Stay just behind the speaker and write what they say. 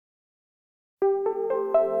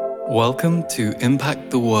Welcome to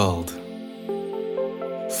Impact the World.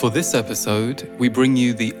 For this episode, we bring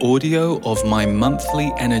you the audio of my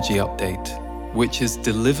monthly energy update, which is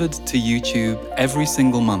delivered to YouTube every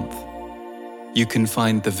single month. You can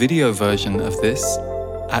find the video version of this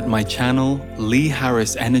at my channel, Lee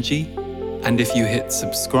Harris Energy, and if you hit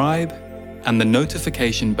subscribe and the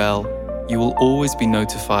notification bell, you will always be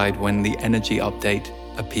notified when the energy update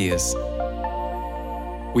appears.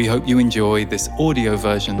 We hope you enjoy this audio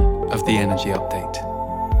version of the energy update.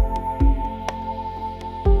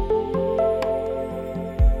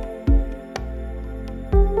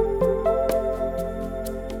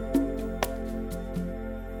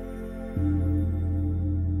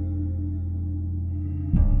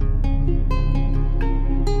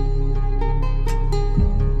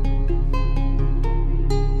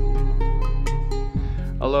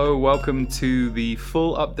 Hello, welcome to the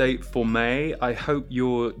full update for May. I hope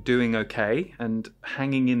you're doing okay and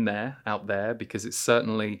hanging in there out there, because it's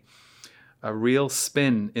certainly a real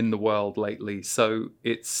spin in the world lately. So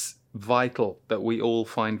it's vital that we all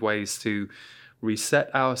find ways to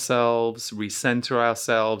reset ourselves, recenter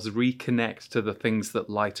ourselves, reconnect to the things that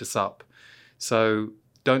light us up. So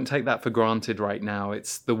don't take that for granted right now.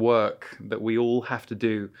 It's the work that we all have to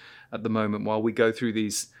do at the moment while we go through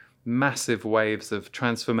these massive waves of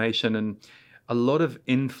transformation and a lot of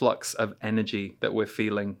influx of energy that we're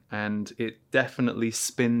feeling, and it definitely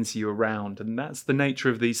spins you around, and that's the nature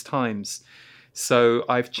of these times. So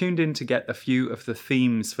I've tuned in to get a few of the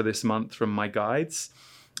themes for this month from my guides,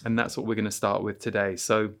 and that's what we're going to start with today.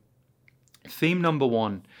 So theme number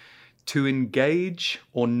 1, to engage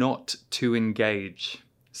or not to engage.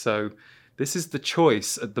 So this is the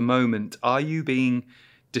choice at the moment. Are you being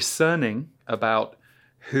discerning about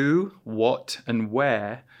who, what, and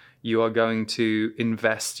where you are going to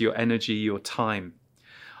invest your energy, your time?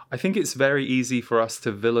 I think it's very easy for us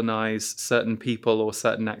to villainize certain people or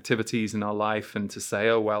certain activities in our life and to say,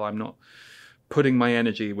 oh, well, I'm not putting my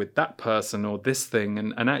energy with that person or this thing.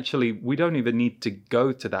 And actually, we don't even need to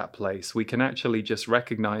go to that place. We can actually just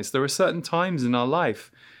recognize there are certain times in our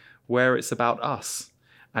life where it's about us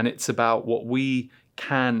and it's about what we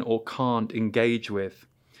can or can't engage with.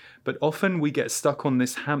 But often we get stuck on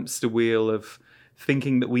this hamster wheel of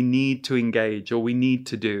thinking that we need to engage or we need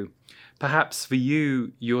to do. Perhaps for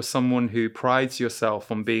you, you're someone who prides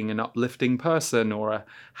yourself on being an uplifting person or a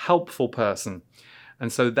helpful person.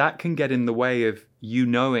 And so that can get in the way of you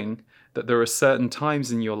knowing that there are certain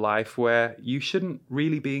times in your life where you shouldn't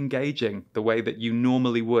really be engaging the way that you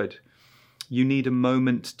normally would. You need a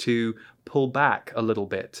moment to pull back a little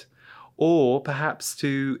bit, or perhaps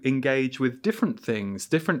to engage with different things,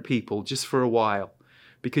 different people, just for a while,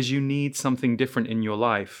 because you need something different in your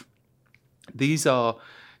life. These are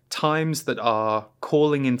times that are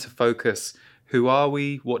calling into focus, who are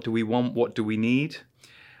we, what do we want, what do we need?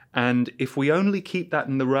 And if we only keep that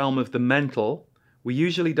in the realm of the mental, we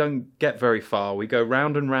usually don't get very far. We go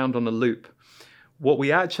round and round on a loop. What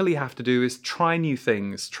we actually have to do is try new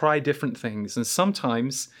things, try different things, and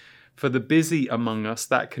sometimes for the busy among us,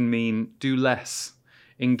 that can mean do less,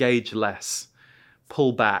 engage less,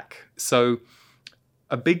 pull back. So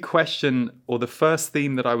a big question, or the first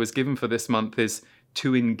theme that I was given for this month, is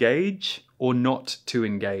to engage or not to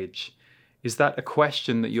engage. Is that a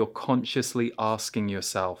question that you're consciously asking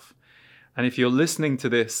yourself? And if you're listening to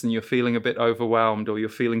this and you're feeling a bit overwhelmed, or you're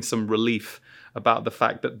feeling some relief about the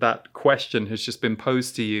fact that that question has just been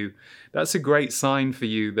posed to you, that's a great sign for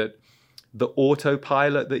you that the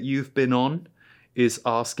autopilot that you've been on is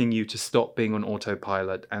asking you to stop being on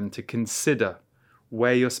autopilot and to consider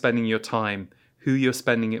where you're spending your time, who you're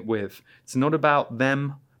spending it with. It's not about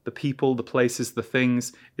them, the people, the places, the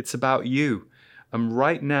things. It's about you. And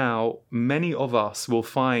right now, many of us will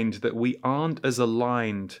find that we aren't as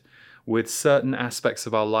aligned with certain aspects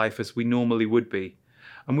of our life as we normally would be.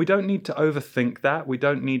 And we don't need to overthink that. We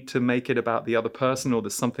don't need to make it about the other person or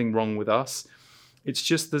there's something wrong with us. It's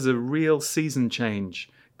just there's a real season change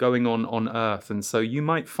going on Earth. And so you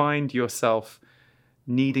might find yourself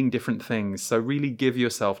needing different things. So really give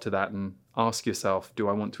yourself to that and ask yourself, do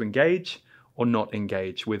I want to engage or not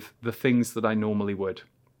engage with the things that I normally would?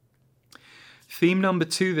 Theme number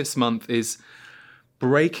 2 this month is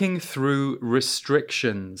breaking through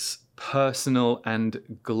restrictions, personal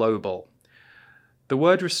and global. The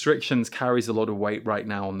word restrictions carries a lot of weight right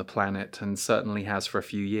now on the planet, and certainly has for a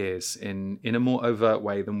few years in a more overt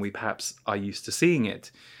way than we perhaps are used to seeing it.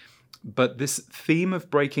 But this theme of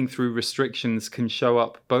breaking through restrictions can show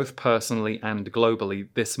up both personally and globally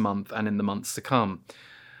this month and in the months to come.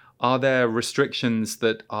 Are there restrictions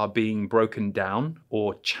that are being broken down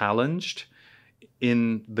or challenged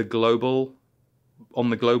in the global on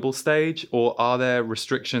the global stage, or are there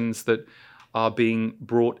restrictions that are being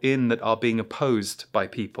brought in that are being opposed by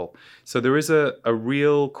people? So there is a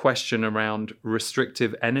real question around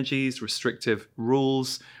restrictive energies, restrictive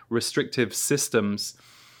rules, restrictive systems.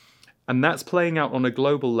 And that's playing out on a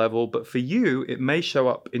global level. But for you, it may show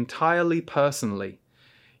up entirely personally.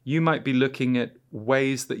 You might be looking at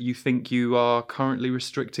ways that you think you are currently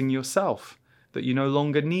restricting yourself, that you no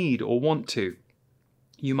longer need or want to.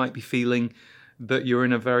 You might be feeling that you're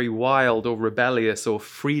in a very wild or rebellious or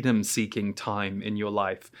freedom-seeking time in your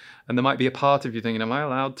life. And there might be a part of you thinking, am I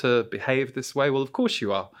allowed to behave this way? Well, of course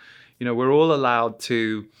you are. You know, we're all allowed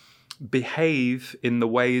to behave in the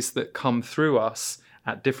ways that come through us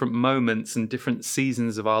at different moments and different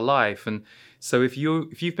seasons of our life. And so if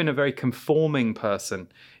you've been a very conforming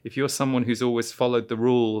person, if you're someone who's always followed the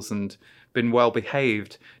rules and been well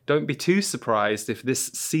behaved, don't be too surprised if this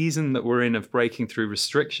season that we're in of breaking through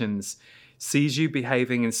restrictions sees you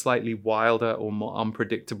behaving in slightly wilder or more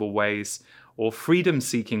unpredictable ways, or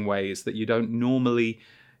freedom-seeking ways that you don't normally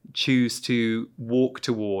choose to walk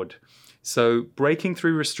toward. So breaking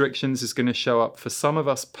through restrictions is going to show up for some of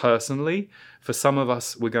us personally. For some of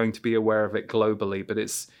us, we're going to be aware of it globally, but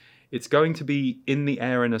it's going to be in the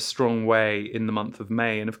air in a strong way in the month of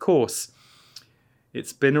May. And of course,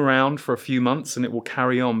 it's been around for a few months and it will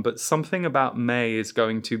carry on, but something about May is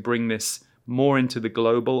going to bring this more into the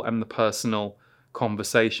global and the personal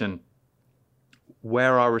conversation.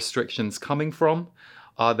 Where are restrictions coming from?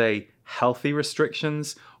 Are they healthy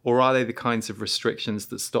restrictions, or are they the kinds of restrictions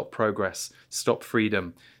that stop progress, stop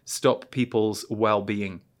freedom, stop people's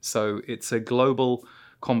well-being? So it's a global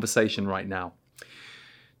conversation right now.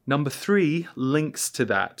 Number 3 links to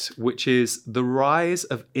that, which is the rise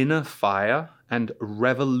of inner fire and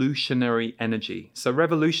revolutionary energy. So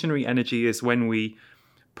revolutionary energy is when we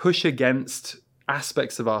push against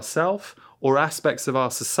aspects of ourself or aspects of our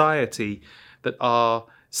society that are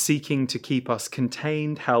seeking to keep us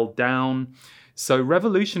contained, held down. So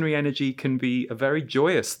revolutionary energy can be a very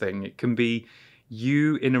joyous thing. It can be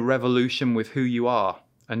you in a revolution with who you are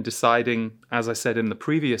and deciding, as I said in the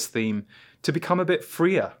previous theme, to become a bit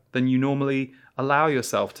freer than you normally allow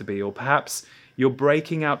yourself to be. Or perhaps you're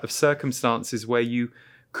breaking out of circumstances where you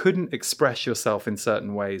couldn't express yourself in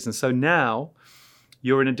certain ways. And so now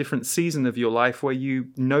you're in a different season of your life where you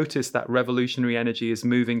notice that revolutionary energy is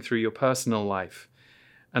moving through your personal life.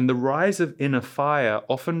 And the rise of inner fire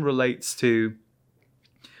often relates to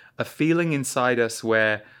a feeling inside us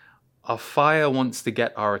where our fire wants to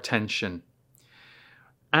get our attention.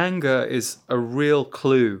 Anger is a real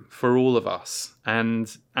clue for all of us,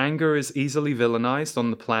 and anger is easily villainized on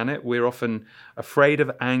the planet. We're often afraid of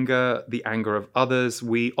anger, the anger of others.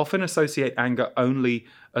 We often associate anger only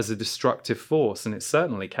as a destructive force, and it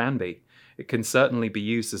certainly can be. It can certainly be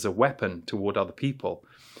used as a weapon toward other people.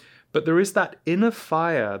 But there is that inner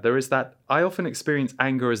fire, I often experience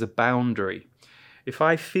anger as a boundary. If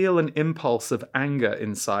I feel an impulse of anger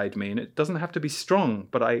inside me, and it doesn't have to be strong,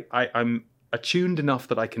 but I'm attuned enough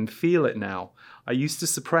that I can feel it now. I used to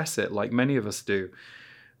suppress it like many of us do,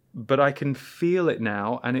 but I can feel it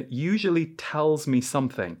now, and it usually tells me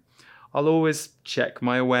something. I'll always check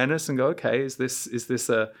my awareness and go, okay, is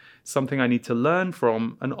this something I need to learn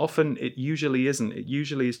from? And often it usually isn't. It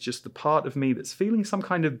usually is just the part of me that's feeling some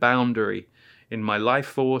kind of boundary in my life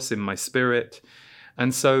force, in my spirit.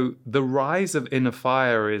 And so the rise of inner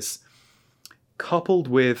fire is coupled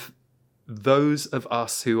with those of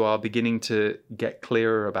us who are beginning to get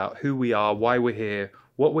clearer about who we are, why we're here,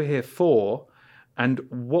 what we're here for, and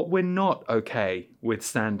what we're not okay with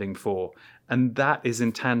standing for. And that is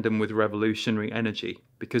in tandem with revolutionary energy,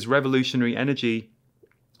 because revolutionary energy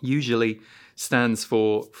usually stands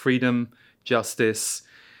for freedom, justice,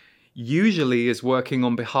 usually is working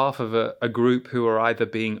on behalf of a group who are either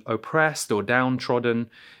being oppressed or downtrodden.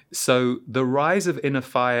 So the rise of inner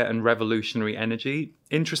fire and revolutionary energy,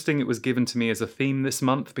 interesting, it was given to me as a theme this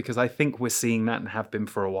month because I think we're seeing that and have been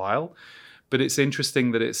for a while. But it's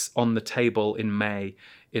interesting that it's on the table in May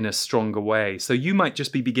in a stronger way. So you might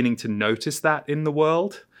just be beginning to notice that in the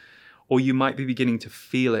world, or you might be beginning to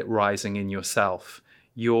feel it rising in yourself.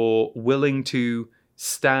 You're willing to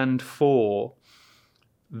stand for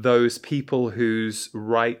those people whose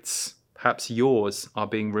rights, perhaps yours, are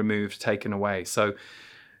being removed, taken away. So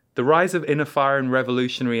the rise of inner fire and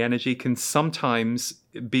revolutionary energy can sometimes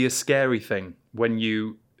be a scary thing when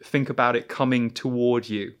you think about it coming toward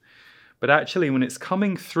you. But actually, when it's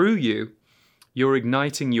coming through you, you're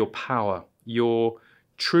igniting your power. Your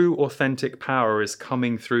true, authentic power is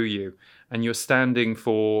coming through you, and you're standing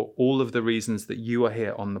for all of the reasons that you are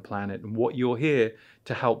here on the planet and what you're here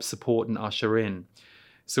to help support and usher in.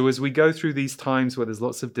 So as we go through these times where there's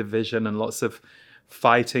lots of division and lots of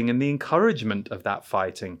fighting and the encouragement of that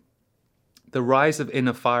fighting, the rise of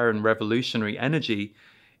inner fire and revolutionary energy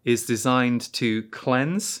is designed to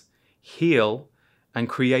cleanse, heal, and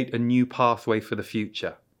create a new pathway for the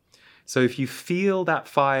future. So if you feel that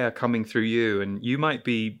fire coming through you, and you might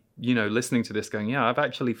be, listening to this going, yeah, I've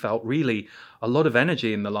actually felt really a lot of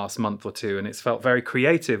energy in the last month or two, and it's felt very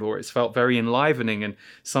creative, or it's felt very enlivening, and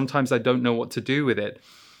sometimes I don't know what to do with it.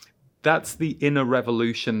 That's the inner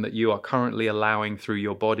revolution that you are currently allowing through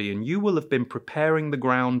your body, and you will have been preparing the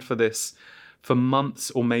ground for this for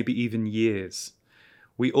months or maybe even years.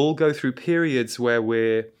 We all go through periods where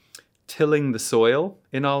we're tilling the soil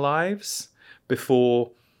in our lives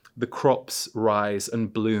before the crops rise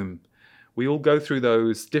and bloom. We all go through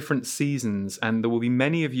those different seasons, and there will be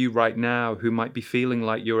many of you right now who might be feeling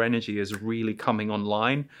like your energy is really coming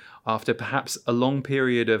online after perhaps a long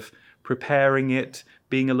period of preparing it,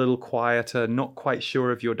 being a little quieter, not quite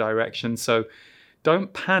sure of your direction. So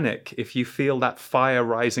don't panic if you feel that fire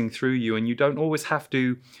rising through you, and you don't always have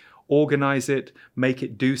to organize it, make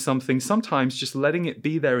it do something. Sometimes just letting it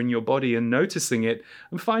be there in your body and noticing it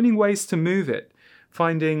and finding ways to move it,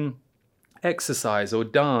 finding exercise or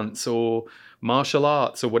dance or martial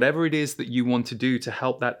arts or whatever it is that you want to do to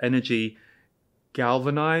help that energy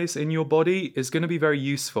galvanize in your body is going to be very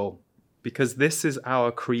useful, because this is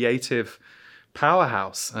our creative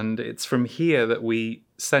powerhouse, and it's from here that we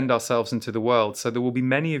send ourselves into the world. So there will be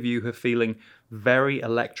many of you who are feeling very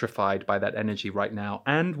electrified by that energy right now,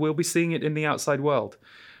 and we'll be seeing it in the outside world.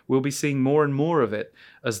 We'll be seeing more and more of it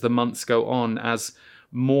as the months go on, as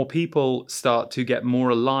more people start to get more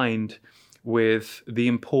aligned with the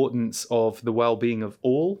importance of the well-being of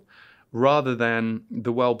all, rather than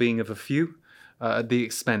the well-being of a few at the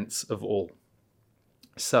expense of all.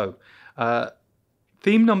 So,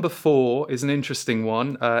 theme number 4 is an interesting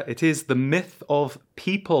one. It is the myth of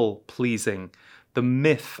people-pleasing. The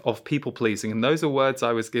myth of people-pleasing. And those are words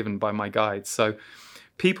I was given by my guides. So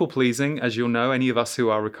people-pleasing, as you'll know, any of us who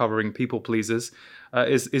are recovering people-pleasers,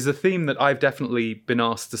 is a theme that I've definitely been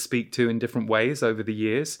asked to speak to in different ways over the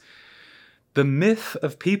years. The myth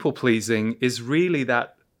of people-pleasing is really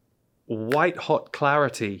that white-hot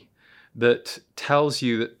clarity that tells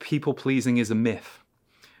you that people-pleasing is a myth.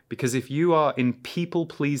 Because if you are in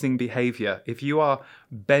people-pleasing behavior, if you are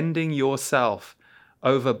bending yourself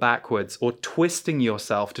over backwards or twisting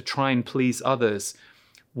yourself to try and please others,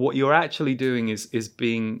 what you're actually doing is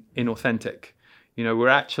being inauthentic. We're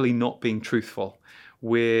actually not being truthful.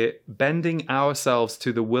 We're bending ourselves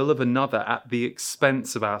to the will of another at the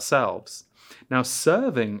expense of ourselves. Now,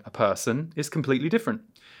 serving a person is completely different.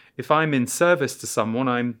 If I'm in service to someone,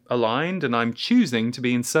 I'm aligned and I'm choosing to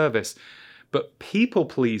be in service. But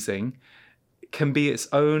people-pleasing can be its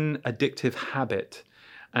own addictive habit.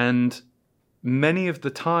 And many of the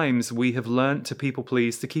times we have learnt to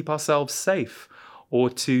people-please to keep ourselves safe, or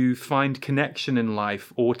to find connection in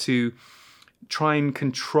life, or to try and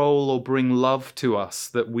control or bring love to us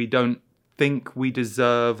that we don't think we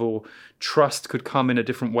deserve, or trust could come in a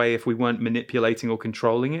different way if we weren't manipulating or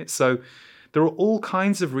controlling it. So there are all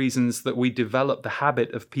kinds of reasons that we develop the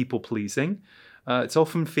habit of people-pleasing. It's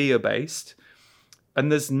often fear-based. And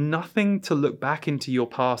there's nothing to look back into your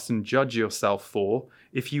past and judge yourself for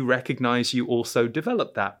if you recognize you also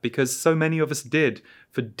developed that, because so many of us did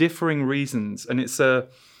for differing reasons. And it's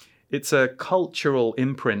a cultural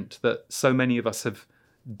imprint that so many of us have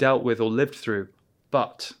dealt with or lived through.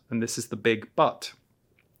 But, and this is the big but,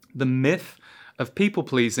 the myth of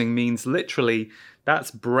people-pleasing means literally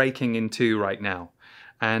that's breaking in two right now.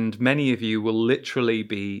 And many of you will literally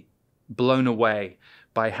be blown away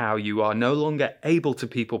by how you are no longer able to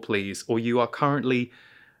people-please, or you are currently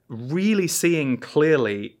really seeing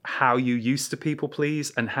clearly how you used to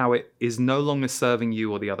people-please and how it is no longer serving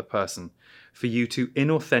you or the other person. For you to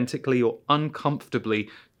inauthentically or uncomfortably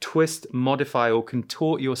twist, modify, or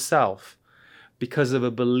contort yourself because of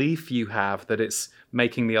a belief you have that it's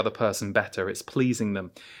making the other person better, it's pleasing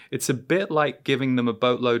them. It's a bit like giving them a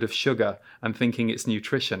boatload of sugar and thinking it's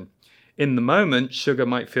nutrition. In the moment, sugar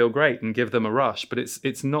might feel great and give them a rush, but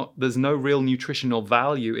it's not. There's no real nutritional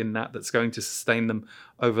value in that that's going to sustain them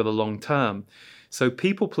over the long term. So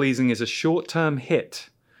people-pleasing is a short-term hit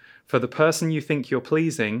for the person you think you're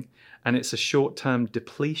pleasing, and it's a short-term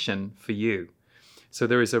depletion for you. So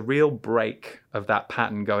there is a real break of that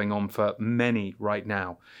pattern going on for many right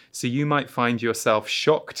now. So you might find yourself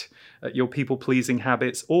shocked at your people-pleasing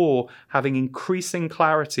habits, or having increasing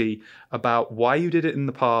clarity about why you did it in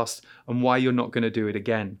the past and why you're not going to do it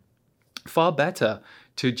again. Far better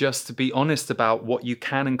to just be honest about what you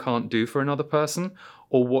can and can't do for another person,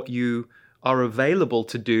 or what you are available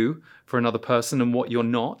to do for another person and what you're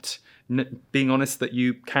not, being honest that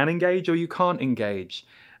you can engage or you can't engage,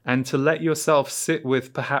 and to let yourself sit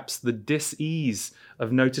with perhaps the dis-ease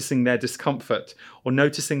of noticing their discomfort or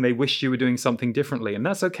noticing they wish you were doing something differently. And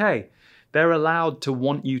that's okay. They're allowed to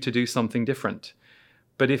want you to do something different.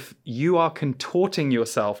 But if you are contorting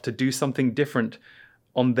yourself to do something different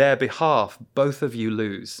on their behalf, both of you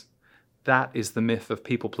lose. That is the myth of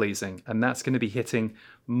people pleasing. And that's going to be hitting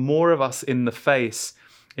more of us in the face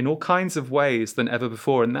in all kinds of ways than ever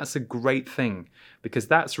before. And that's a great thing, because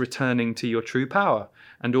that's returning to your true power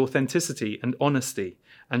and authenticity and honesty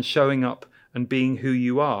and showing up and being who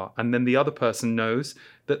you are. And then the other person knows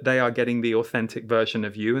that they are getting the authentic version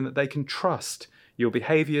of you and that they can trust your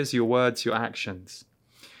behaviors, your words, your actions.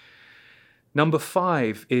 Number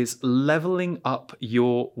 5 is leveling up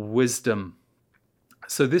your wisdom.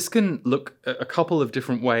 So this can look a couple of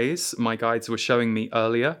different ways. My guides were showing me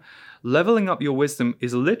earlier. Leveling up your wisdom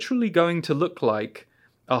is literally going to look like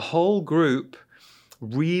a whole group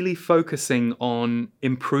really focusing on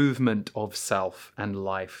improvement of self and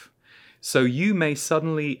life. So you may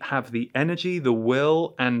suddenly have the energy, the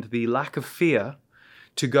will, and the lack of fear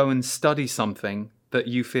to go and study something that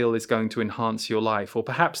you feel is going to enhance your life. Or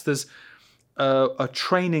perhaps there's a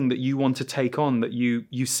training that you want to take on that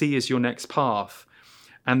you see as your next path.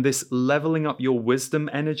 And this leveling up your wisdom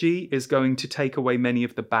energy is going to take away many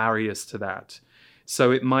of the barriers to that.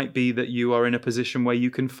 So it might be that you are in a position where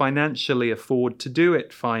you can financially afford to do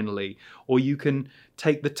it finally, or you can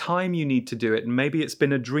take the time you need to do it. And maybe it's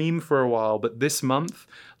been a dream for a while, but this month,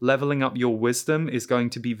 leveling up your wisdom is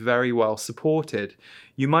going to be very well supported.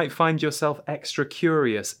 You might find yourself extra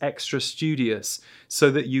curious, extra studious,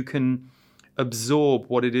 so that you can absorb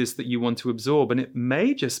what it is that you want to absorb. And it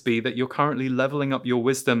may just be that you're currently leveling up your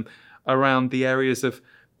wisdom around the areas of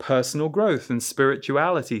personal growth and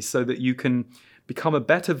spirituality, so that you can become a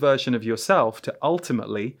better version of yourself to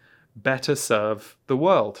ultimately better serve the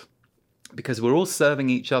world. Because we're all serving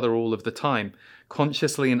each other all of the time,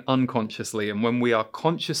 consciously and unconsciously. And when we are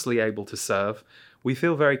consciously able to serve, we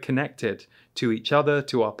feel very connected to each other,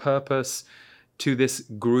 to our purpose, to this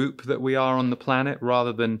group that we are on the planet,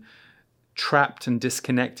 rather than trapped and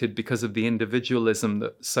disconnected because of the individualism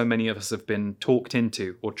that so many of us have been talked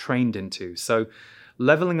into or trained into. So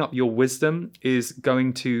leveling up your wisdom is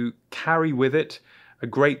going to carry with it a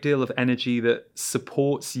great deal of energy that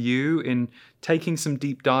supports you in taking some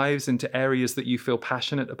deep dives into areas that you feel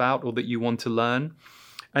passionate about or that you want to learn.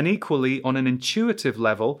 And equally, on an intuitive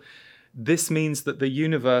level, this means that the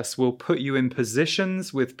universe will put you in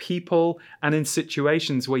positions with people and in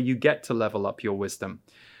situations where you get to level up your wisdom.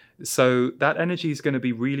 So that energy is going to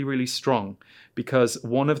be really, really strong, because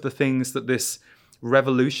one of the things that this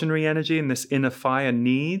revolutionary energy and this inner fire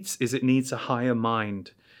needs is it needs a higher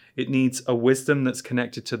mind. It needs a wisdom that's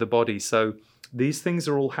connected to the body. So these things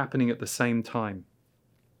are all happening at the same time.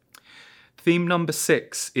 Theme number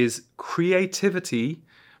 6 is creativity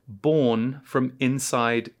born from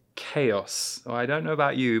inside chaos. I don't know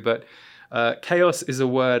about you, but chaos is a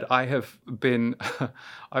word I have been,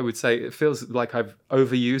 I would say, it feels like I've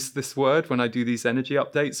overused this word when I do these energy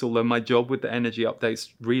updates, although my job with the energy updates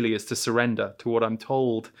really is to surrender to what I'm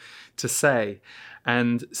told to say.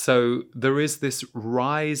 And so there is this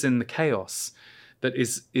rise in the chaos that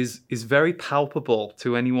is very palpable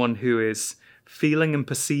to anyone who is feeling and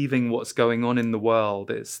perceiving what's going on in the world.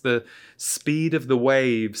 It's the speed of the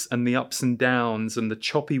waves and the ups and downs and the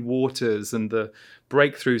choppy waters and the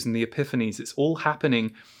breakthroughs and the epiphanies. It's all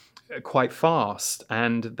happening quite fast,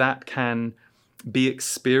 and that can be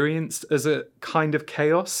experienced as a kind of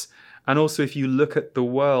chaos. And also, if you look at the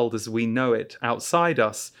world as we know it outside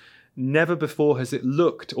us, never before has it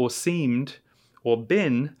looked or seemed or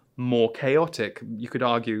been more chaotic. You could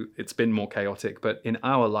argue it's been more chaotic, but in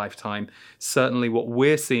our lifetime, certainly what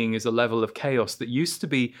we're seeing is a level of chaos that used to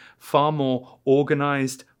be far more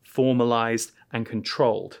organized, formalized, and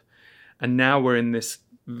controlled. And now we're in this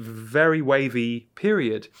very wavy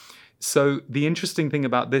period. So the interesting thing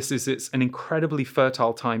about this is it's an incredibly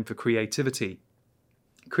fertile time for creativity.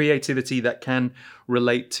 Creativity that can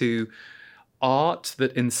relate to art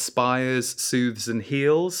that inspires, soothes, and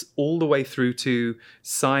heals, all the way through to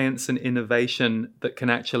science and innovation that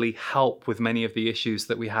can actually help with many of the issues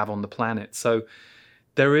that we have on the planet. So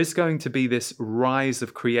there is going to be this rise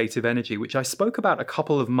of creative energy, which I spoke about a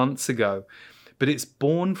couple of months ago, but it's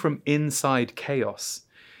born from inside chaos.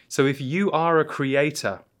 So if you are a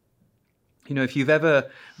creator, if you've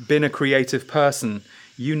ever been a creative person,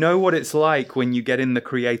 you know what it's like when you get in the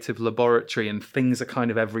creative laboratory and things are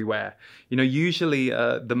kind of everywhere. Usually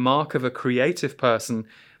the mark of a creative person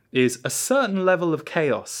is a certain level of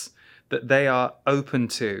chaos that they are open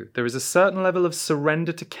to. There is a certain level of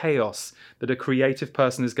surrender to chaos that a creative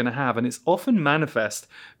person is going to have. And it's often manifest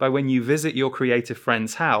by when you visit your creative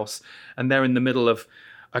friend's house and they're in the middle of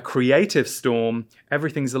a creative storm.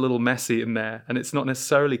 Everything's a little messy in there. And it's not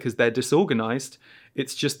necessarily because they're disorganized.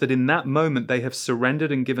 It's just that in that moment, they have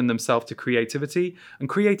surrendered and given themselves to creativity. And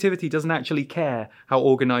creativity doesn't actually care how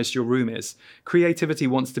organized your room is. Creativity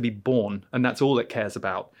wants to be born, and that's all it cares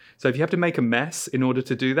about. So if you have to make a mess in order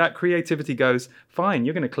to do that, creativity goes, fine,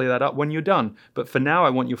 you're going to clear that up when you're done. But for now, I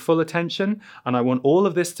want your full attention, and I want all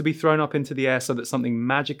of this to be thrown up into the air so that something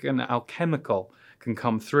magic and alchemical can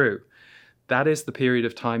come through. That is the period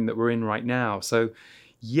of time that we're in right now. So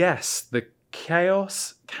yes, the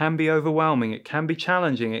chaos can be overwhelming, it can be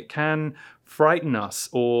challenging, it can frighten us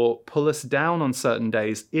or pull us down on certain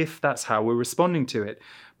days if that's how we're responding to it.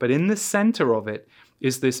 But in the center of it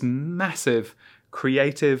is this massive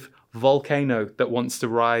creative volcano that wants to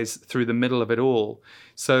rise through the middle of it all.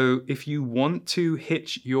 So if you want to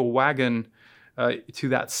hitch your wagon to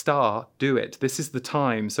that star, do it. This is the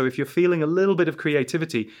time. So if you're feeling a little bit of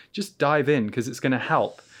creativity, just dive in because it's going to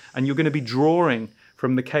help. And you're going to be drawing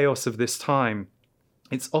from the chaos of this time.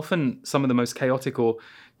 It's often some of the most chaotic or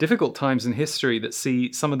difficult times in history that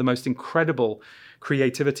see some of the most incredible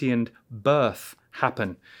creativity and birth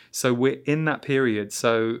happen. So we're in that period.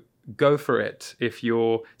 So go for it. If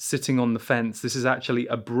you're sitting on the fence, this is actually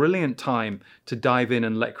a brilliant time to dive in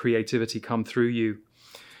and let creativity come through you.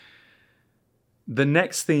 The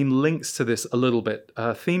next theme links to this a little bit.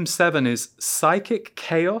 Theme 7 is psychic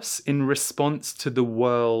chaos in response to the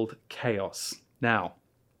world chaos. Now,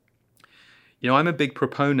 I'm a big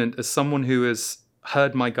proponent as someone who has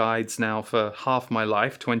heard my guides now for half my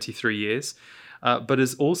life, 23 years, but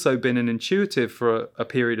has also been an intuitive for a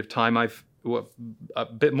period of time. A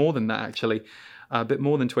bit more than that, actually, a bit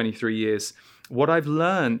more than 23 years. What I've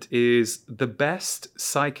learned is the best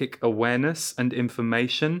psychic awareness and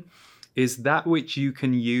information is that which you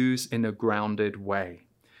can use in a grounded way.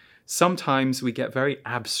 Sometimes we get very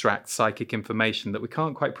abstract psychic information that we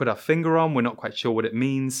can't quite put our finger on, we're not quite sure what it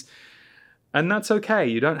means. And that's okay.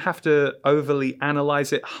 You don't have to overly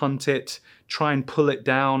analyze it, hunt it, try and pull it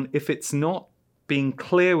down. If it's not being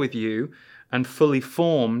clear with you and fully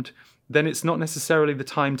formed, then it's not necessarily the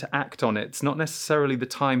time to act on it. It's not necessarily the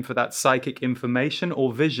time for that psychic information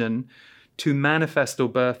or vision to manifest or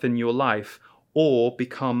birth in your life or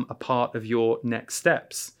become a part of your next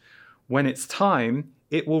steps. When it's time,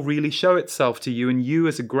 it will really show itself to you, and you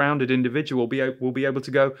as a grounded individual will be able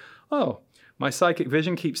to go, oh, my psychic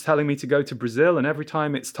vision keeps telling me to go to Brazil, and every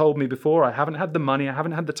time it's told me before, I haven't had the money, I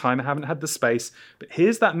haven't had the time, I haven't had the space, but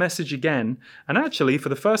here's that message again, and actually, for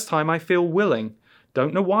the first time, I feel willing.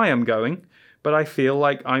 Don't know why I'm going, but I feel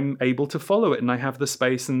like I'm able to follow it, and I have the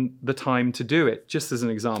space and the time to do it, just as an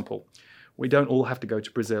example. We don't all have to go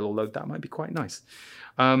to Brazil, although that might be quite nice.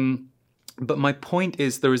 But my point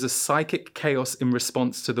is there is a psychic chaos in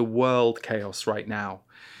response to the world chaos right now.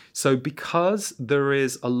 So because there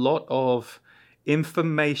is a lot of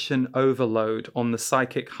information overload on the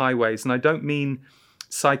psychic highways, and I don't mean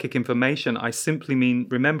psychic information, I simply mean,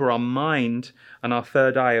 remember, our mind and our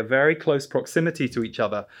third eye are very close proximity to each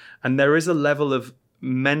other, and there is a level of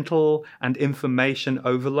mental and information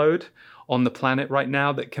overload on the planet right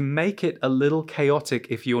now that can make it a little chaotic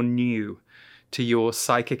if you're new to your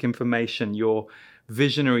psychic information, your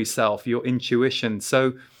visionary self, your intuition.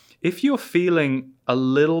 So if you're feeling a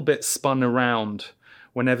little bit spun around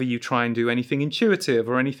whenever you try and do anything intuitive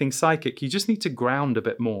or anything psychic, you just need to ground a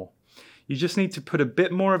bit more. You just need to put a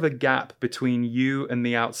bit more of a gap between you and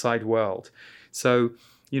the outside world. So,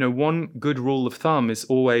 one good rule of thumb is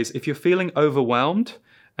always, if you're feeling overwhelmed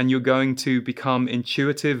and you're going to become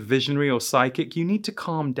intuitive, visionary, or psychic, you need to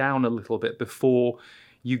calm down a little bit before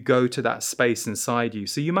you go to that space inside you.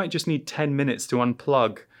 So you might just need 10 minutes to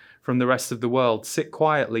unplug from the rest of the world, sit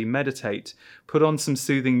quietly, meditate, put on some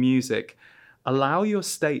soothing music, allow your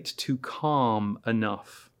state to calm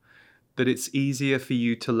enough that it's easier for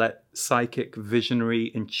you to let psychic,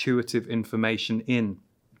 visionary, intuitive information in.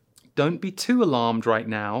 Don't be too alarmed right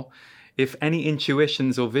now if any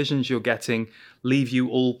intuitions or visions you're getting leave you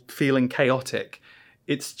all feeling chaotic.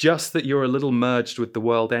 It's just that you're a little merged with the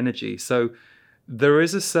world energy. So there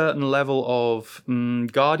is a certain level of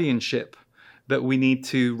guardianship that we need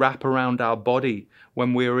to wrap around our body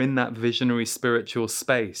when we're in that visionary spiritual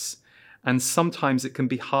space. And sometimes it can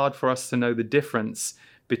be hard for us to know the difference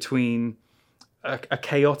between a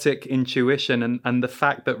chaotic intuition and the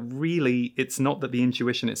fact that really it's not that the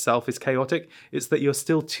intuition itself is chaotic, it's that you're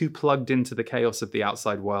still too plugged into the chaos of the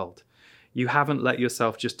outside world. You haven't let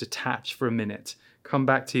yourself just detach for a minute, come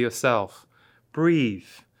back to yourself, breathe,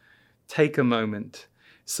 take a moment.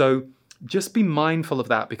 So just be mindful of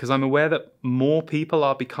that, because I'm aware that more people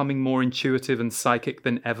are becoming more intuitive and psychic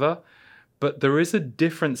than ever, but there is a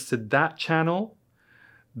difference to that channel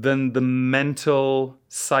than the mental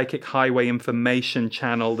psychic highway information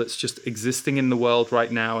channel that's just existing in the world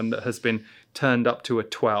right now and that has been turned up to a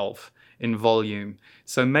 12 in volume.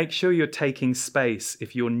 So make sure you're taking space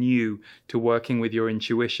if you're new to working with your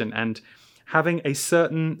intuition, and having a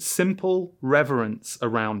certain simple reverence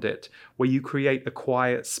around it where you create a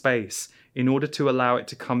quiet space in order to allow it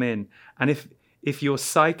to come in. And if your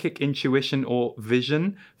psychic intuition or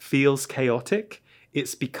vision feels chaotic,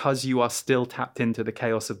 it's because you are still tapped into the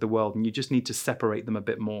chaos of the world, and you just need to separate them a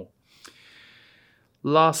bit more.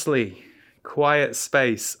 Lastly, quiet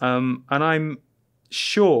space. And I'm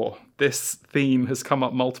sure this theme has come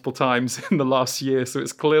up multiple times in the last year, so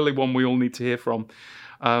it's clearly one we all need to hear from.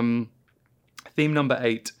 Theme number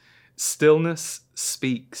 8, stillness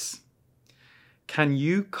speaks. Can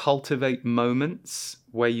you cultivate moments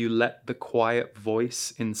where you let the quiet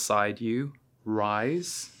voice inside you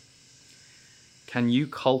rise? Can you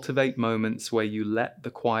cultivate moments where you let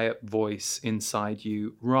the quiet voice inside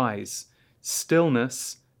you rise?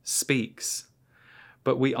 Stillness speaks,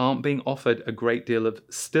 but we aren't being offered a great deal of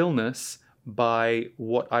stillness by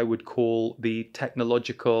what I would call the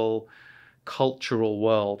technological, cultural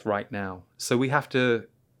world right now. So we have to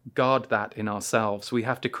guard that in ourselves. We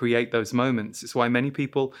have to create those moments. It's why many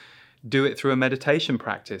people do it through a meditation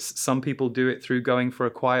practice. Some people do it through going for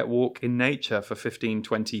a quiet walk in nature for 15,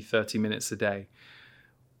 20, 30 minutes a day.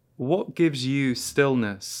 What gives you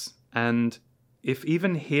stillness? And if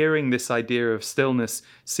even hearing this idea of stillness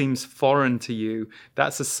seems foreign to you,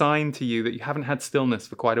 that's a sign to you that you haven't had stillness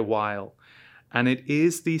for quite a while. And it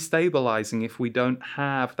is destabilizing if we don't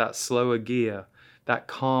have that slower gear, that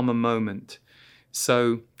calmer moment.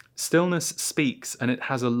 So stillness speaks, and it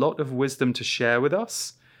has a lot of wisdom to share with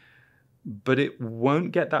us, but it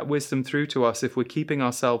won't get that wisdom through to us if we're keeping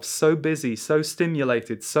ourselves so busy, so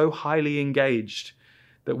stimulated, so highly engaged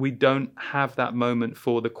that we don't have that moment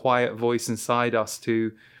for the quiet voice inside us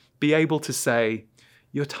to be able to say,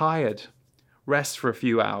 you're tired, rest for a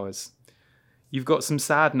few hours. You've got some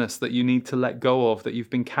sadness that you need to let go of, that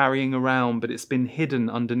you've been carrying around, but it's been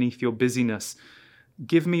hidden underneath your busyness.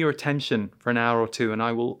 Give me your attention for an hour or two, and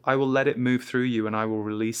I will let it move through you, and I will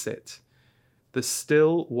release it. The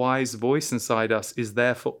still, wise voice inside us is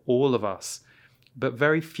there for all of us, but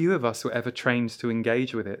very few of us were ever trained to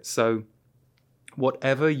engage with it. So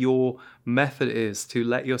whatever your method is to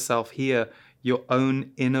let yourself hear your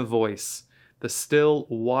own inner voice, the still,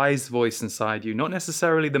 wise voice inside you, not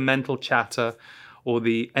necessarily the mental chatter or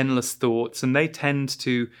the endless thoughts, and they tend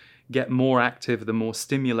to get more active the more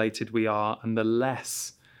stimulated we are and the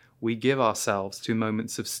less we give ourselves to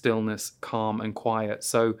moments of stillness, calm and quiet.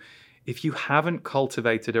 So if you haven't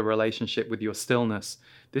cultivated a relationship with your stillness,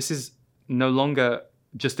 this is no longer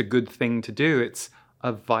just a good thing to do, it's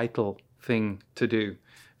a vital thing to do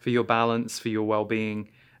for your balance, for your well-being,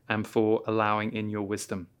 and for allowing in your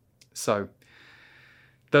wisdom. So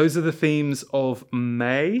those are the themes of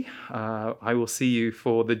May. I will see you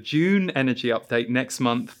for the June energy update next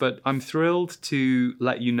month, but I'm thrilled to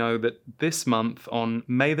let you know that this month, on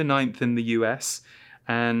May the 9th in the US,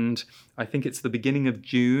 and I think it's the beginning of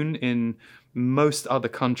June in most other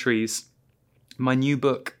countries, my new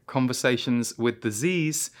book, Conversations with the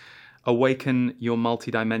Z's, Awaken Your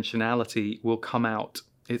Multidimensionality, will come out.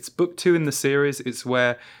 It's book 2 in the series. It's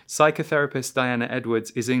where psychotherapist Diana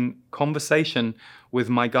Edwards is in conversation with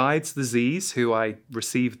my guides, the Z's, who I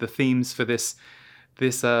received the themes for this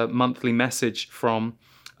monthly message from,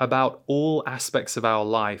 about all aspects of our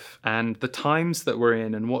life and the times that we're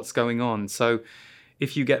in and what's going on. So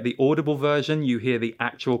if you get the audible version, you hear the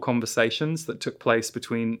actual conversations that took place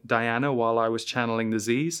between Diana while I was channeling the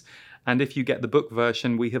Z's. And if you get the book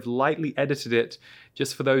version, we have lightly edited it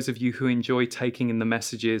just for those of you who enjoy taking in the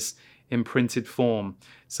messages in printed form.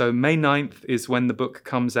 So May 9th is when the book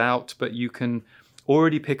comes out, but you can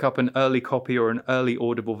already pick up an early copy or an early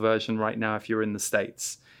audible version right now if you're in the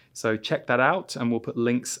States. So check that out, and we'll put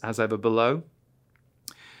links as ever below.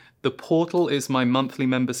 The Portal is my monthly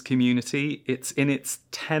members community. It's in its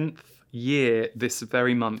 10th year this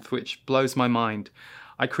very month, which blows my mind.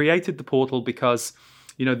 I created the Portal because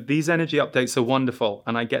these energy updates are wonderful,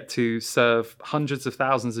 and I get to serve hundreds of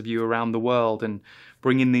thousands of you around the world and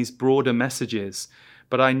bring in these broader messages.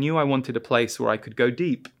 But I knew I wanted a place where I could go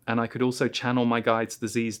deep, and I could also channel my guides, the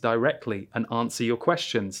Z's, directly and answer your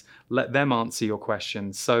questions, let them answer your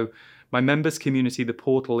questions. So my members community, the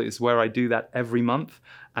Portal, is where I do that every month,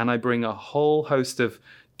 and I bring a whole host of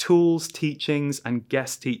tools, teachings, and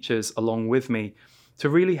guest teachers along with me to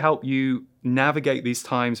really help you navigate these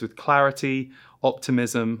times with clarity,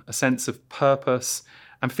 optimism, a sense of purpose,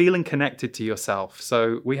 and feeling connected to yourself.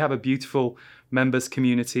 So we have a beautiful members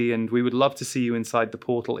community, and we would love to see you inside the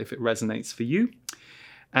portal if it resonates for you.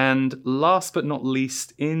 And last but not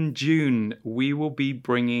least, in June, we will be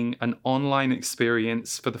bringing an online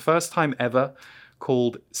experience for the first time ever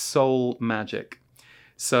called Soul Magic.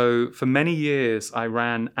 So for many years, I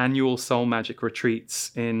ran annual Soul Magic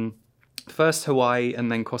retreats in first Hawaii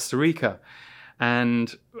and then Costa Rica.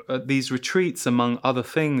 And at these retreats, among other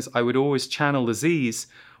things, I would always channel Aziz,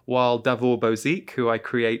 while Davor Bozik, who I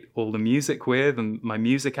create all the music with and my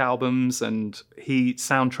music albums, and he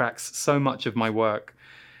soundtracks so much of my work,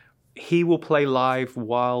 he will play live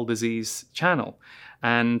while Aziz channel.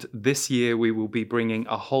 And this year we will be bringing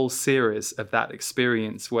a whole series of that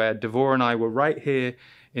experience where Davor and I were right here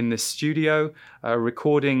in this studio,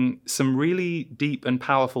 recording some really deep and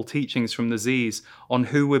powerful teachings from Aziz on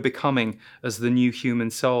who we're becoming as the new human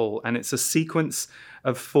soul. And it's a sequence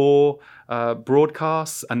of 4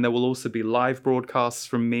 broadcasts, and there will also be live broadcasts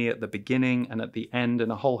from me at the beginning and at the end,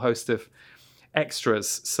 and a whole host of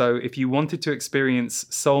extras. So if you wanted to experience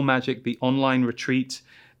Soul Magic, the online retreat,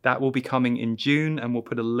 that will be coming in June, and we'll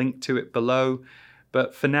put a link to it below.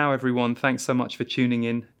 But for now, everyone, thanks so much for tuning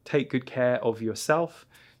in. Take good care of yourself.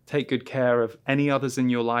 Take good care of any others in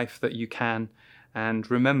your life that you can. And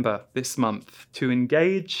remember this month, to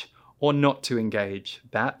engage or not to engage,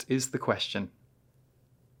 that is the question.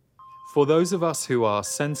 For those of us who are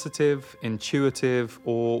sensitive, intuitive,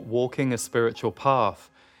 or walking a spiritual path,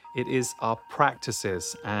 it is our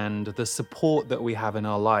practices and the support that we have in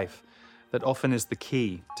our life that often is the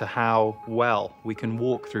key to how well we can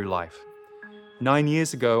walk through life. 9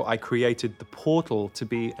 years ago, I created the portal to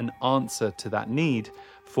be an answer to that need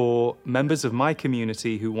for members of my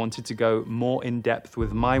community who wanted to go more in depth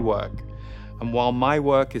with my work. And while my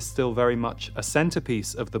work is still very much a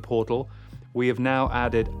centerpiece of the portal, we have now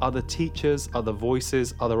added other teachers, other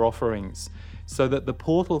voices, other offerings, so that the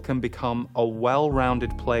portal can become a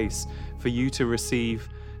well-rounded place for you to receive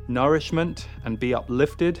nourishment and be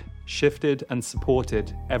uplifted, shifted, and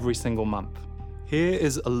supported every single month. Here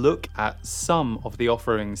is a look at some of the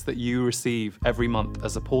offerings that you receive every month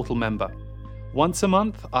as a portal member. Once a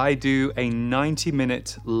month, I do a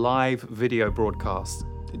 90-minute live video broadcast.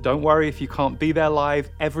 Don't worry if you can't be there live,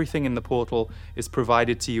 everything in the portal is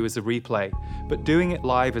provided to you as a replay. But doing it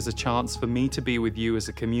live is a chance for me to be with you as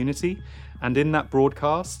a community. And in that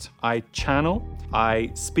broadcast, I channel,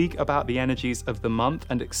 I speak about the energies of the month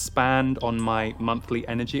and expand on my monthly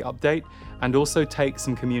energy update, and also take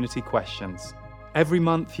some community questions. Every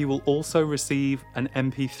month you will also receive an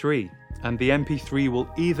MP3, and the MP3 will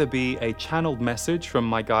either be a channeled message from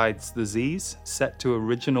my guides, the Z's, set to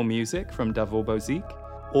original music from Davor Bozik,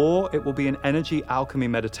 or it will be an energy alchemy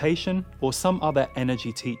meditation or some other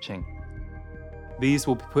energy teaching. These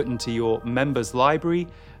will be put into your members' library,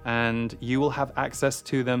 and you will have access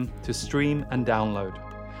to them to stream and download.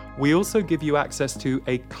 We also give you access to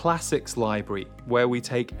a classics library, where we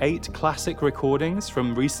take 8 classic recordings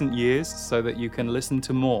from recent years so that you can listen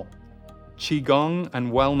to more. Qigong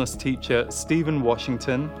and wellness teacher Stephen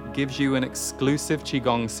Washington gives you an exclusive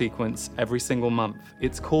Qigong sequence every single month.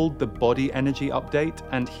 It's called the Body Energy Update,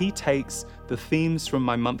 and he takes the themes from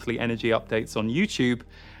my monthly energy updates on YouTube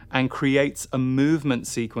and creates a movement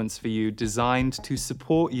sequence for you designed to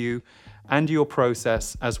support you and your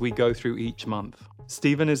process as we go through each month.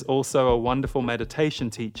 Stephen is also a wonderful meditation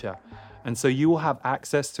teacher, and so you will have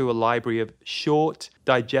access to a library of short,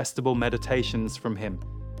 digestible meditations from him.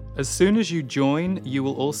 As soon as you join, you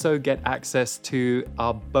will also get access to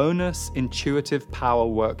our bonus Intuitive Power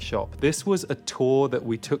Workshop. This was a tour that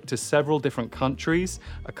we took to several different countries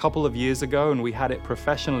a couple of years ago, and we had it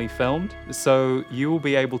professionally filmed. So you will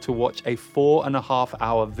be able to watch a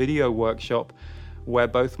 4.5-hour video workshop where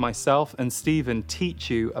both myself and Stephen teach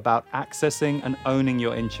you about accessing and owning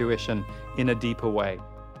your intuition in a deeper way.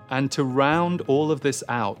 And to round all of this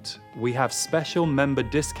out, we have special member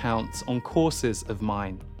discounts on courses of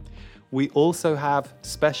mine. We also have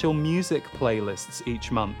special music playlists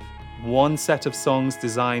each month. One set of songs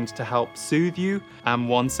designed to help soothe you, and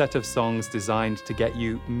one set of songs designed to get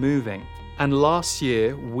you moving. And last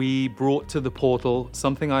year, we brought to the portal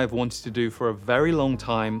something I've wanted to do for a very long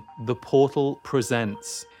time, the Portal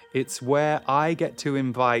Presents. It's where I get to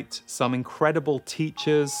invite some incredible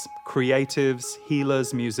teachers, creatives,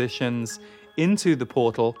 healers, musicians into the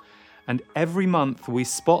portal, and every month we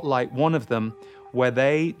spotlight one of them where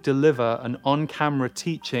they deliver an on-camera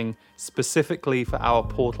teaching specifically for our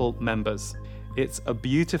portal members. It's a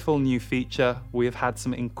beautiful new feature. We have had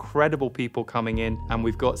some incredible people coming in, and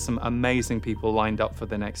we've got some amazing people lined up for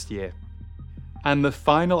the next year. And the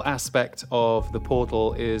final aspect of the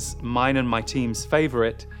portal is mine and my team's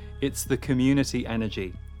favorite. It's the community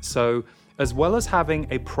energy. So as well as having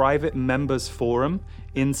a private members forum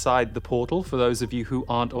inside the portal, for those of you who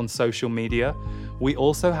aren't on social media, we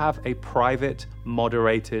also have a private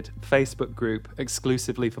moderated Facebook group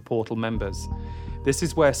exclusively for portal members. This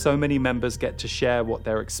is where so many members get to share what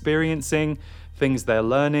they're experiencing, things they're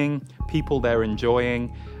learning, people they're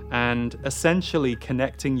enjoying, and essentially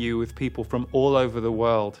connecting you with people from all over the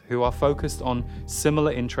world who are focused on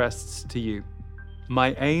similar interests to you.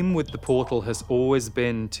 My aim with the portal has always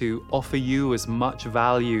been to offer you as much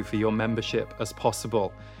value for your membership as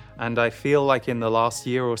possible, and I feel like in the last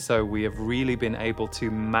year or so we have really been able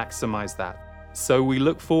to maximize that. So we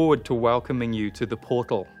look forward to welcoming you to the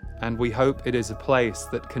portal, and we hope it is a place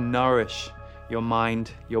that can nourish your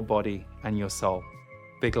mind, your body, and your soul.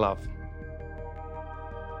 Big love.